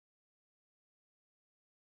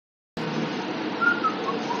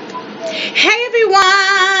Hey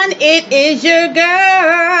everyone, it is your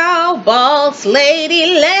girl, Boss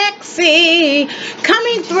Lady Lexi,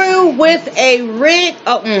 coming through with a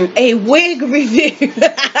wig review.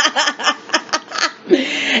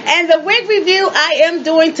 And the wig review I am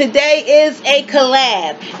doing today is a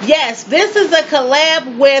collab. Yes, this is a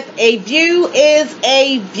collab with A View is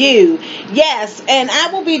a View. Yes, and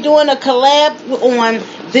I will be doing a collab on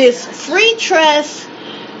this FreeTress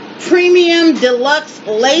Premium Deluxe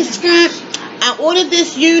lace front. I ordered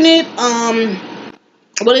this unit.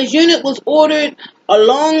 This unit was ordered a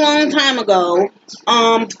long time ago.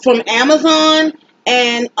 From Amazon,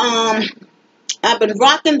 and I've been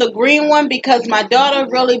rocking the green one because my daughter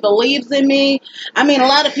really believes in me. I mean, a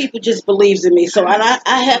lot of people just believes in me, so I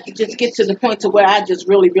have to just get to the point to where I just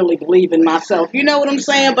really believe in myself. You know what I'm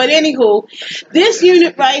saying? But anywho, this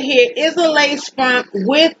unit right here is a lace front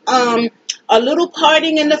with a little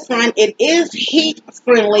parting in the front. It is heat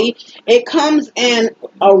friendly. It comes in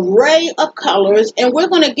array of colors, and we're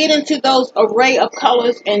going to get into those array of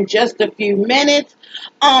colors in just a few minutes.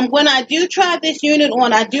 When I do try this unit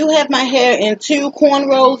on, I do have my hair in two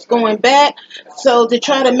cornrows going back, so to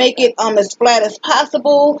try to make it as flat as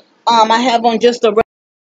possible, I have on just a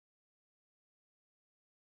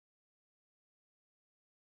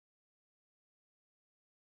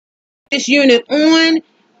this unit on,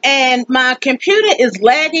 and my computer is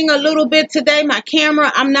lagging a little bit today. My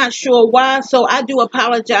camera, I'm not sure why, so I do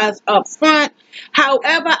apologize up front.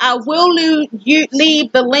 However, I will leave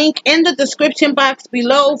the link in the description box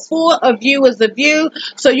below for A View is a View,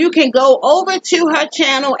 so you can go over to her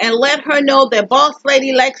channel and let her know that Boss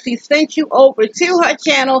Lady Lexi sent you over to her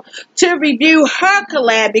channel to review her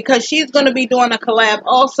collab, because she's going to be doing a collab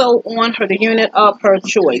also on the unit of her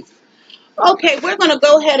choice. Okay, we're going to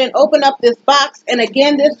go ahead and open up this box. And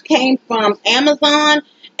again, this came from Amazon.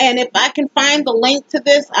 And if I can find the link to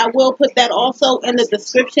this, I will put that also in the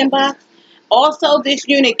description box. Also, this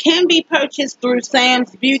unit can be purchased through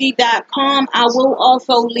samsbeauty.com. I will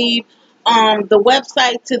also leave the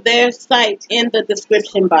website to their site in the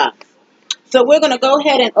description box. So we're going to go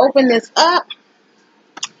ahead and open this up.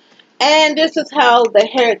 And this is how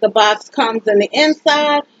the box comes in the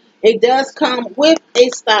inside. It does come with a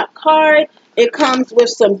stock card. It comes with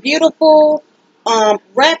some beautiful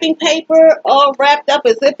wrapping paper, all wrapped up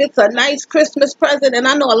as if it's a nice Christmas present. And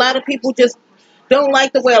I know a lot of people just don't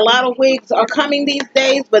like the way a lot of wigs are coming these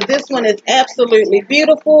days, but this one is absolutely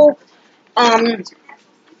beautiful. And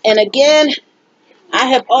again, I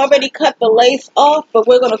have already cut the lace off, but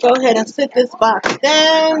we're going to go ahead and sit this box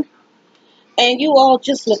down. And you all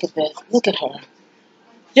just look at this. Look at her.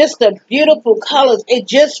 Just the beautiful colors. It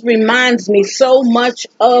just reminds me so much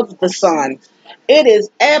of the sun. It is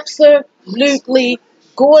absolutely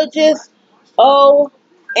gorgeous. OMG.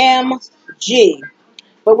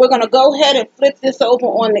 But we're going to go ahead and flip this over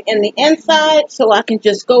in the inside so I can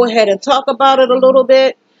just go ahead and talk about it a little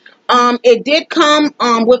bit. It did come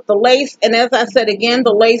with the lace. And as I said again,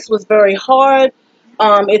 the lace was very hard.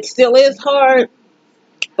 It still is hard.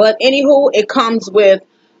 But anywho, it comes with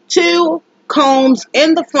two combs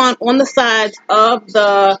in the front on the sides of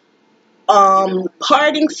the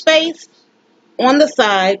parting space on the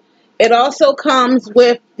side. It also comes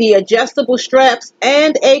with the adjustable straps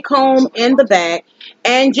and a comb in the back,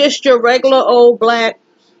 and just your regular old black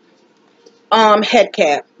head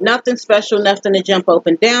cap. Nothing special, nothing to jump up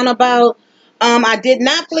and down about. I did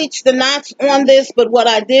not bleach the knots on this, but what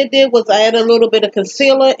I did was I added a little bit of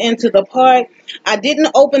concealer into the part. I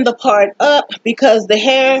didn't open the part up because the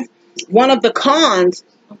hair, one of the cons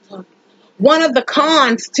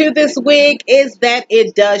to this wig is that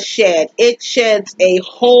it does shed. It sheds a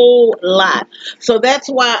whole lot. So that's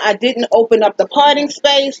why I didn't open up the parting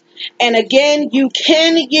space. And again, you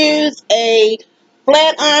can use a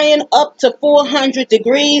flat iron up to 400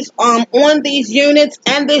 degrees on these units.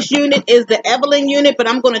 And this unit is the Evelyn unit, but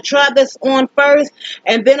I'm going to try this on first,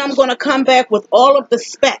 and then I'm going to come back with all of the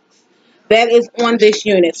specs that is on this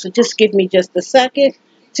unit. So just give me just a second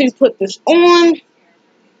to put this on.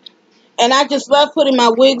 And I just love putting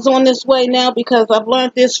my wigs on this way now because I've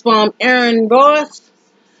learned this from Erin Ross.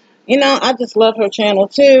 You know, I just love her channel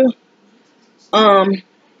too. Y'all,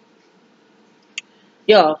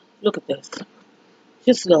 look at this.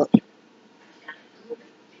 Just look.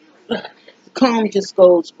 The comb just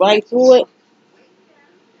goes right through it.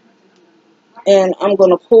 And I'm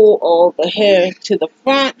going to pull all the hair to the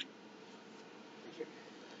front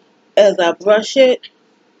as I brush it.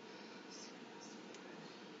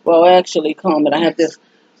 Well, actually comb it. I have this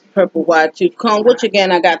purple wide tooth comb, which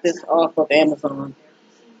again, I got this off of Amazon.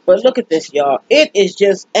 But look at this, y'all. It is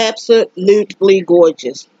just absolutely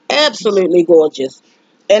gorgeous. Absolutely gorgeous.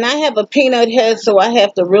 And I have a peanut head, so I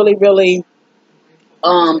have to really, really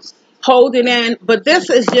hold it in. But this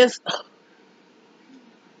is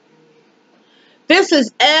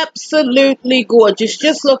absolutely gorgeous.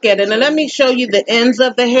 Just look at it. And let me show you the ends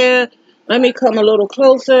of the hair. Let me come a little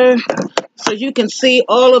closer so you can see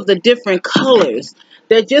all of the different colors.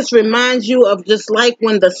 That just reminds you of just like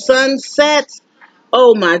when the sun sets.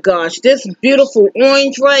 Oh my gosh, this beautiful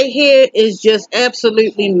orange right here is just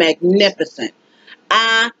absolutely magnificent.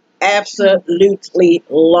 I absolutely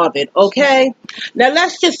love it. Okay, now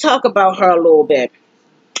let's just talk about her a little bit.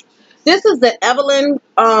 This is the Evelyn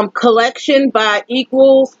collection by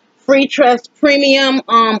Equal FreeTress Premium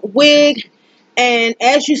wig. And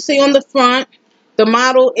as you see on the front, the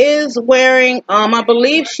model is wearing, I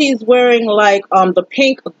believe she's wearing like the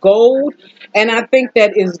pink gold. And I think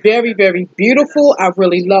that is very, very beautiful. I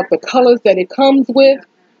really love the colors that it comes with.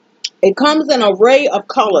 It comes in an array of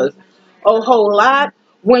colors, a whole lot.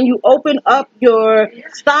 When you open up your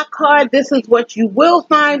stock card, this is what you will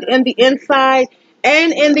find in the inside.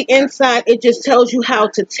 And in the inside, it just tells you how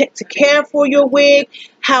to care for your wig,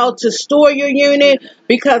 how to store your unit,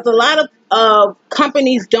 because a lot of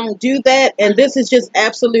companies don't do that. And this is just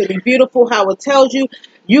absolutely beautiful how it tells you.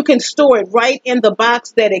 You can store it right in the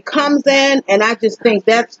box that it comes in. And I just think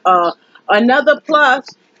that's another plus.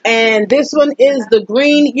 And this one is the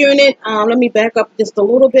green unit. Let me back up just a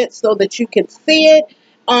little bit so that you can see it.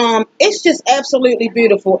 It's just absolutely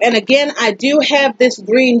beautiful. And again, I do have this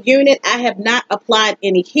green unit. I have not applied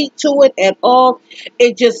any heat to it at all.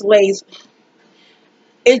 It just lays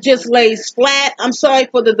flat. I'm sorry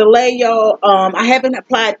for the delay, y'all. I haven't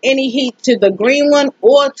applied any heat to the green one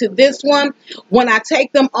or to this one. When I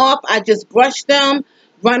take them off, I just brush them,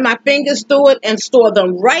 run my fingers through it, and store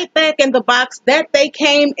them right back in the box that they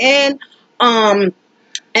came in.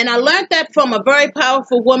 And I learned that from a very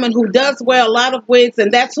powerful woman who does wear a lot of wigs,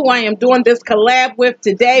 and that's who I am doing this collab with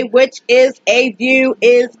today, which is a view.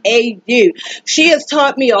 She has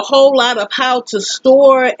taught me a whole lot of how to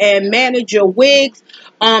store and manage your wigs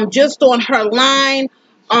just on her line.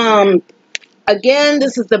 Again,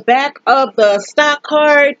 this is the back of the stock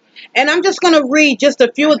card, and I'm just going to read just a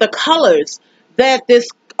few of the colors that this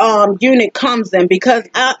unit comes in, because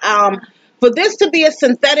for this to be a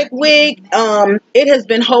synthetic wig, it has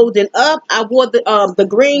been holding up. I wore the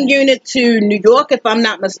green unit to New York, if I'm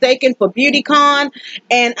not mistaken, for BeautyCon,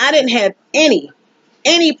 and I didn't have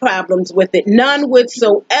any problems with it. None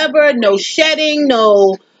whatsoever. No shedding,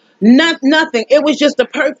 nothing. It was just a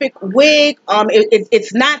perfect wig.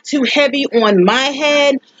 It's not too heavy on my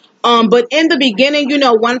head. But in the beginning, you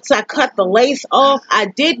know, once I cut the lace off, I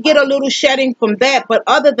did get a little shedding from that. But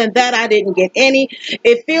other than that, I didn't get any.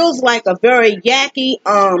 It feels like a very yucky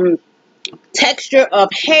texture of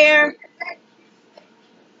hair.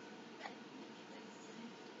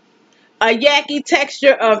 A yucky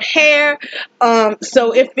texture of hair.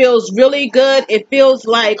 So it feels really good. It feels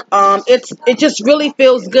like it just really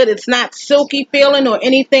feels good. It's not silky feeling or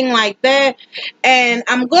anything like that. And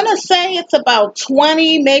I'm gonna say it's about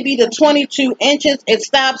 20, maybe to 22 inches. It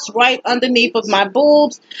stops right underneath of my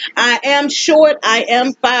boobs. I am short. I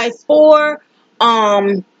am 5'4".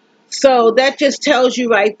 So that just tells you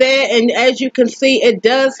right there. And as you can see, it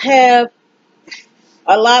does have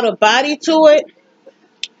a lot of body to it.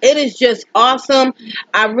 It is just awesome.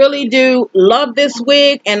 I really do love this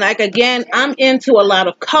wig. And like, again, I'm into a lot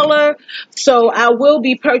of color. So I will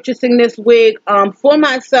be purchasing this wig for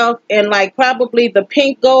myself in like probably the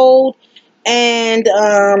pink gold. And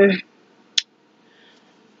I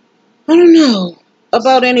don't know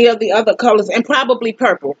about any of the other colors. And probably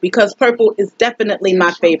purple, because purple is definitely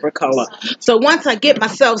my favorite color. So once I get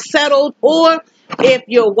myself settled, or if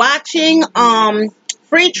you're watching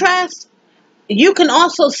FreeTress, you can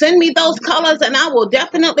also send me those colors, and I will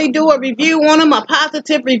definitely do a review on them, a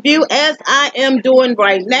positive review, as I am doing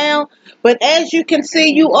right now. But as you can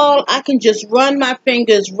see, you all, I can just run my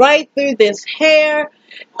fingers right through this hair.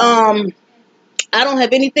 I don't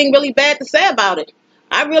have anything really bad to say about it.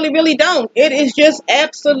 I really, really don't. It is just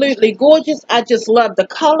absolutely gorgeous. I just love the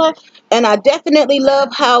color, and I definitely love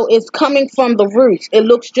how it's coming from the roots. It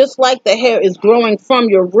looks just like the hair is growing from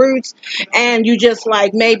your roots, and you just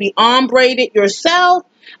like maybe ombre it yourself.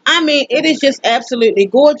 I mean, it is just absolutely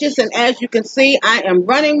gorgeous, and as you can see, I am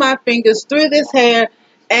running my fingers through this hair,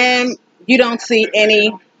 and you don't see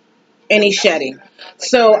any shedding.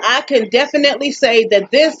 So I can definitely say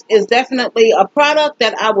that this is definitely a product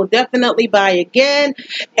that I will definitely buy again.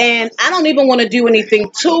 And I don't even want to do anything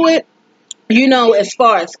to it, you know, as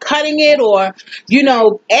far as cutting it or, you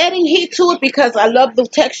know, adding heat to it, because I love the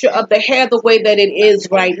texture of the hair the way that it is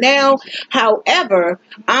right now. However,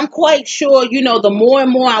 I'm quite sure, you know, the more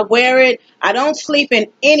and more I wear it, I don't sleep in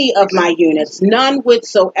any of my units, none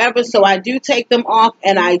whatsoever. So I do take them off,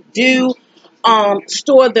 and I do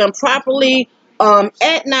store them properly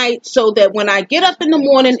at night, so that when I get up in the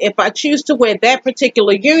morning, if I choose to wear that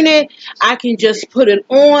particular unit, I can just put it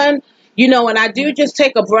on, you know. And I do just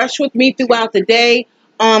take a brush with me throughout the day.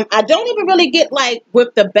 I don't even really get, like,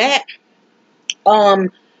 with the back, um,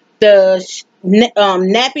 nappiness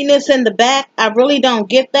in the back. I really don't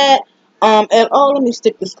get that at all. Let me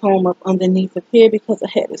stick this comb up underneath of here because the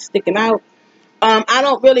head is sticking out. I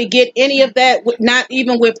don't really get any of that, not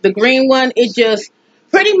even with the green one. It just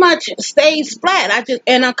pretty much stays flat. I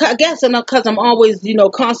guess because I'm always, you know,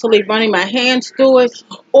 constantly running my hands through it.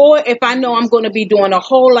 Or if I know I'm going to be doing a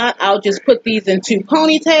whole lot, I'll just put these in two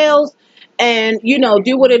ponytails and, you know,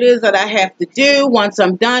 do what it is that I have to do once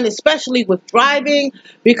I'm done, especially with driving,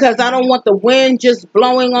 because I don't want the wind just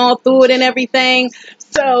blowing all through it and everything.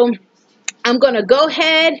 So I'm going to go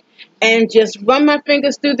ahead and just run my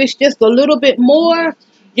fingers through this just a little bit more.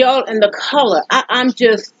 Y'all, and the color, I'm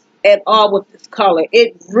just at awe with this color.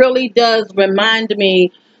 It really does remind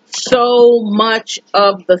me so much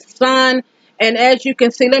of the sun. And as you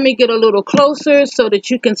can see, let me get a little closer so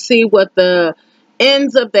that you can see what the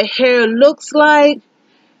ends of the hair looks like.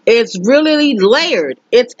 It's really layered.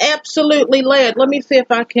 It's absolutely layered. Let me see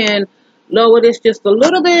if I can lower this just a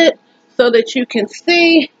little bit so that you can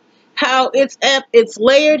see how it's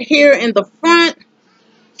layered here in the front.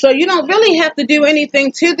 So you don't really have to do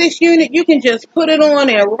anything to this unit. You can just put it on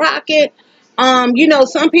and rock it. You know,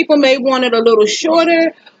 some people may want it a little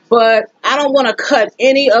shorter, but I don't want to cut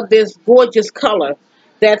any of this gorgeous color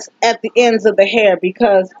that's at the ends of the hair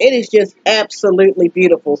because it is just absolutely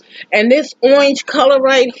beautiful. And this orange color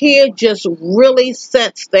right here just really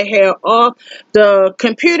sets the hair off. The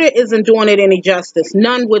computer isn't doing it any justice,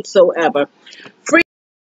 none whatsoever.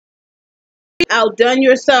 Outdone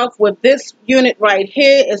yourself with this unit right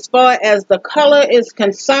here as far as the color is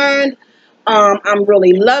concerned. I'm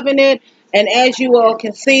really loving it, and as you all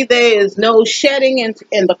can see, there is no shedding in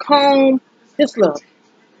the comb. Just look.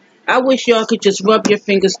 I wish y'all could just rub your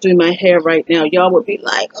fingers through my hair right now. Y'all would be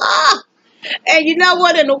like, ah. And you know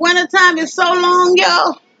what, in the wintertime it's so long,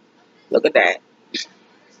 y'all. Look at that.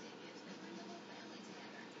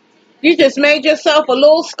 You just made yourself a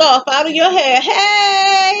little scarf out of your hair.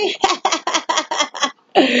 Hey!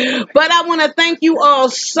 But I want to thank you all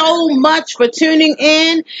so much for tuning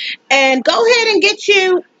in. And go ahead and get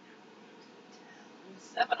you.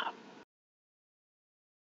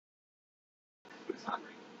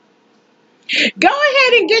 Go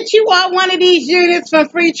ahead and get you all one of these units from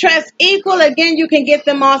FreeTress Equal. Again, you can get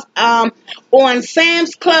them off on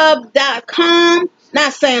samsclub.com.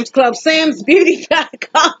 Not Sam's Club,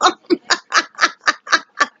 samsbeauty.com.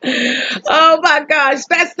 Oh my gosh,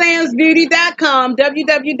 that's samsbeauty.com,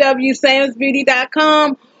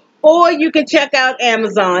 www.samsbeauty.com, or you can check out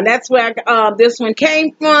Amazon. That's where this one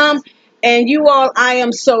came from. And you all, I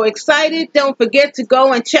am so excited. Don't forget to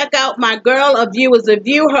go and check out my girl, A View is a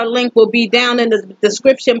View. Her link will be down in the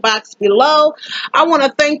description box below. I want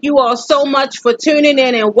to thank you all so much for tuning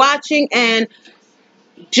in and watching and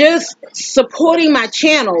just supporting my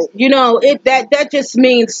channel. You know, that just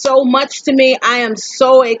means so much to me. I am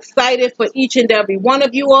so excited for each and every one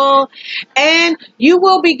of you all, and you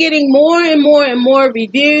will be getting more and more and more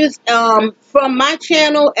reviews from my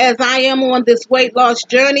channel as I am on this weight loss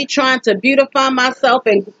journey, trying to beautify myself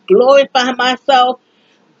and glorify myself,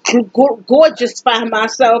 gorgeousify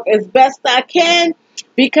myself as best I can,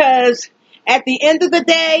 because at the end of the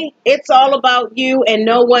day, it's all about you and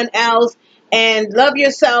no one else. And love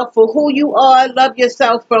yourself for who you are. Love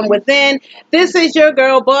yourself from within. This is your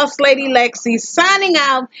girl, Boss Lady Lexi, signing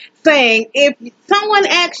out, saying, if someone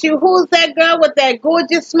asks you who's that girl with that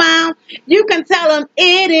gorgeous smile, you can tell them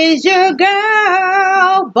it is your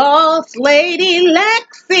girl, Boss Lady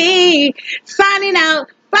Lexi, signing out.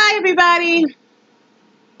 Bye, everybody.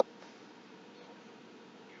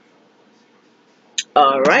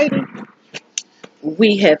 All righty.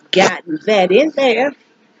 We have gotten that in there.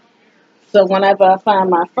 So whenever I find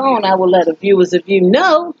my phone, I will let a viewers of you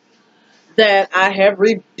know that I have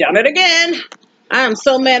redone it again. I am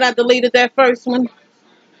so mad I deleted that first one.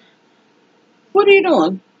 What are you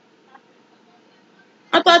doing?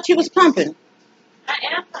 I thought you was pumping. I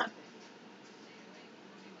am pumping.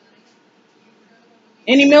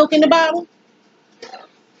 Any milk in the bottle?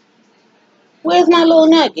 Where's my little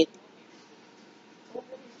nugget?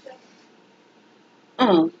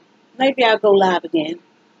 Oh, maybe I'll go live again.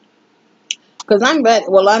 Cause I'm ready.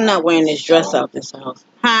 Well, I'm not wearing this dress out this house.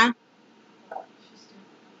 Huh?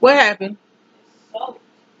 What happened?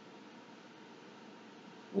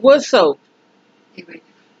 What soap?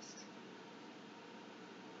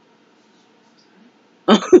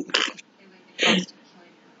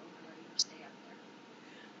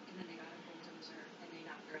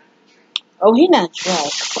 Oh, he not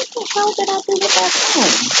dressed. What the hell did I do with that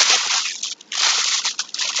phone?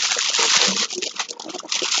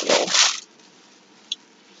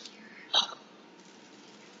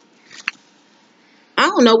 I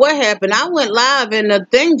don't know what happened. I went live and the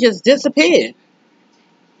thing just disappeared.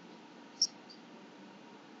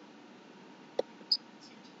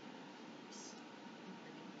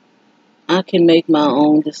 I can make my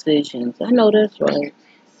own decisions. I know that's right.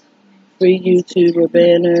 Free YouTuber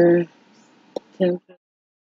banner. 10